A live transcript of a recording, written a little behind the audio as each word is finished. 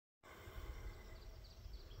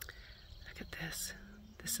this.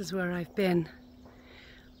 This is where I've been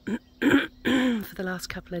for the last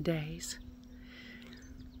couple of days.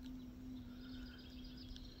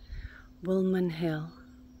 Woolman Hill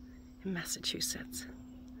in Massachusetts.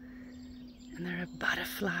 And there are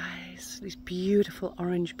butterflies, these beautiful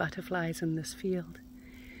orange butterflies in this field.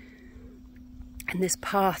 And this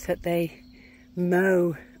path that they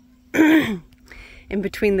mow in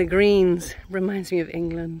between the greens reminds me of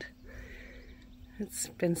England. It's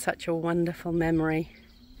been such a wonderful memory.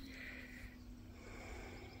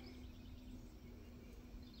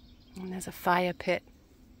 And there's a fire pit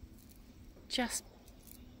just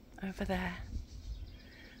over there.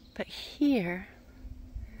 But here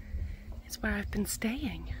is where I've been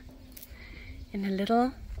staying, in a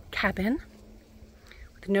little cabin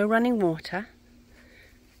with no running water,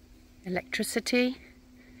 electricity.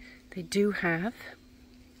 They do have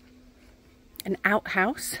an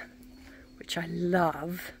outhouse, which I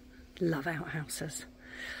love outhouses.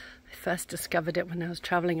 I first discovered it when I was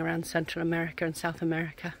traveling around Central America and South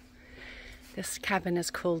America. This cabin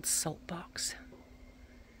is called Salt Box.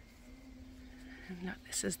 And look,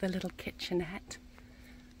 this is the little kitchenette.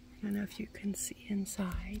 I don't know if you can see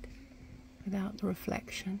inside without the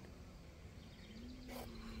reflection.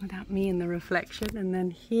 Without me in the reflection. And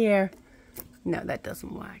then here, no, that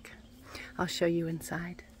doesn't work. I'll show you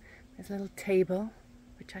inside. There's a little table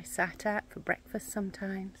which I sat at for breakfast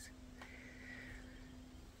sometimes.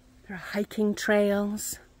 There are hiking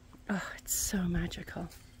trails. Oh, it's so magical.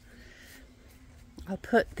 I'll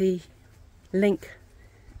put the link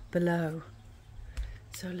below.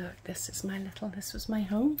 So look, this was my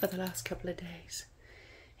home for the last couple of days.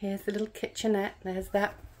 Here's the little kitchenette. There's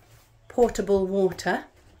that portable water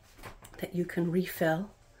that you can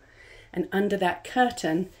refill. And under that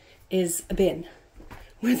curtain is a bin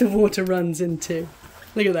where the water runs into.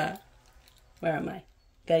 Look at that. Where am I?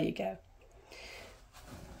 There you go.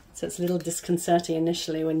 So it's a little disconcerting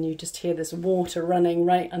initially when you just hear this water running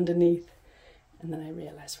right underneath. And then I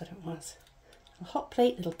realised what it was. A hot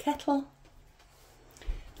plate, little kettle,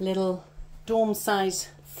 little dorm-size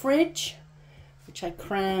fridge, which I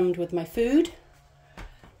crammed with my food.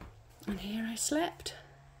 And here I slept.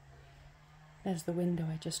 There's the window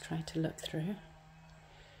I just tried to look through.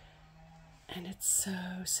 And it's so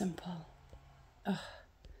simple. Oh,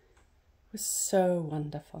 it was so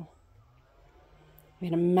wonderful. We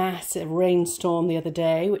had a massive rainstorm the other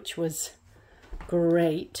day, which was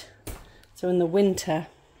great. So in the winter,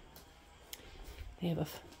 they have a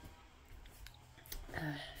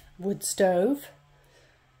wood stove.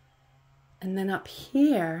 And then up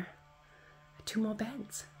here, 2 more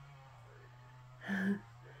beds.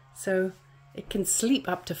 So it can sleep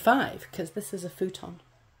up to 5 because this is a futon.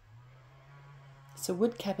 So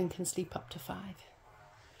wood cabin can sleep up to 5.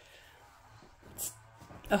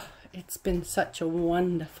 It's been such a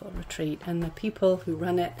wonderful retreat, and the people who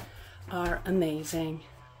run it are amazing.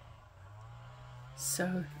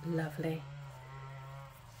 So lovely.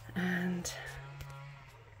 And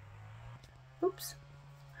oops,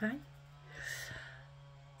 hi.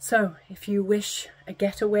 So if you wish a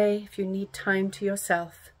getaway, if you need time to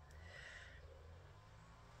yourself,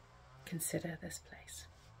 consider this place.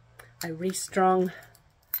 I restrung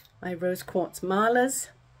my rose quartz mala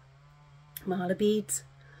beads,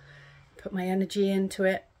 put my energy into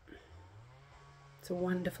it. It's a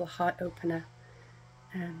wonderful heart opener,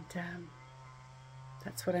 and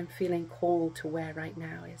that's what I'm feeling called to wear right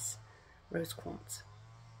now, is rose quartz,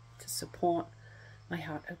 to support my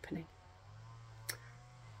heart opening.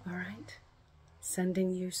 All right,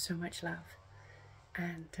 sending you so much love,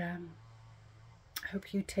 and I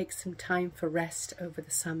hope you take some time for rest over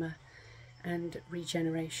the summer and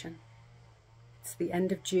regeneration. It's the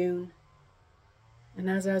end of June, and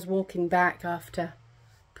as I was walking back after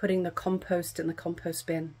putting the compost in the compost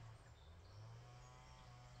bin,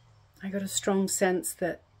 I got a strong sense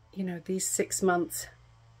that, you know, these 6 months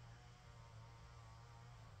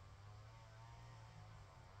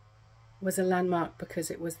was a landmark because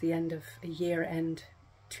it was the end of a year end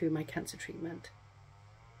to my cancer treatment.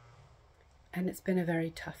 And it's been a very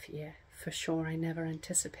tough year, for sure. I never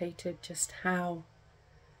anticipated just how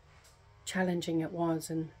challenging it was.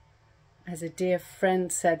 And as a dear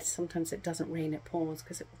friend said, sometimes it doesn't rain, it pours,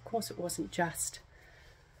 because of course it wasn't just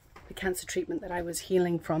the cancer treatment that I was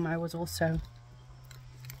healing from. I was also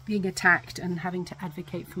being attacked and having to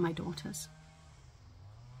advocate for my daughters.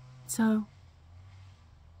 So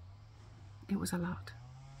it was a lot.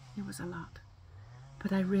 It was a lot.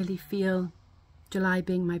 But I really feel, July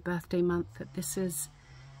being my birthday month, that this is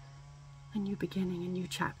a new beginning, a new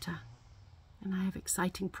chapter. And I have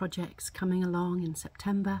exciting projects coming along in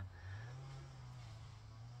September.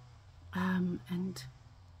 and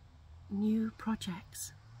new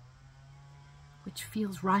projects, which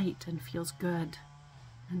feels right and feels good,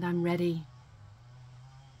 and I'm ready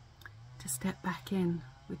to step back in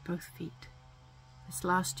with both feet. This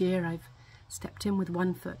last year I've stepped in with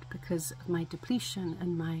one foot because of my depletion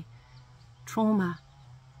and my trauma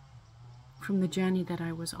from the journey that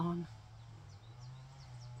I was on.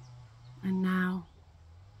 And now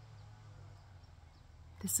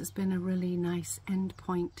this has been a really nice end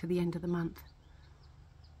point to the end of the month.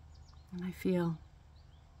 And I feel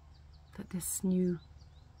that this new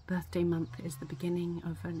birthday month is the beginning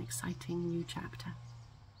of an exciting new chapter.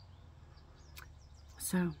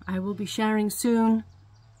 So I will be sharing soon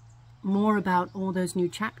more about all those new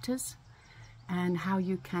chapters and how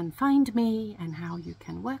you can find me and how you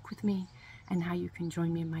can work with me and how you can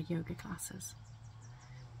join me in my yoga classes.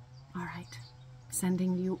 All right,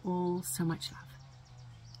 sending you all so much love.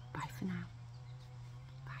 Bye for now.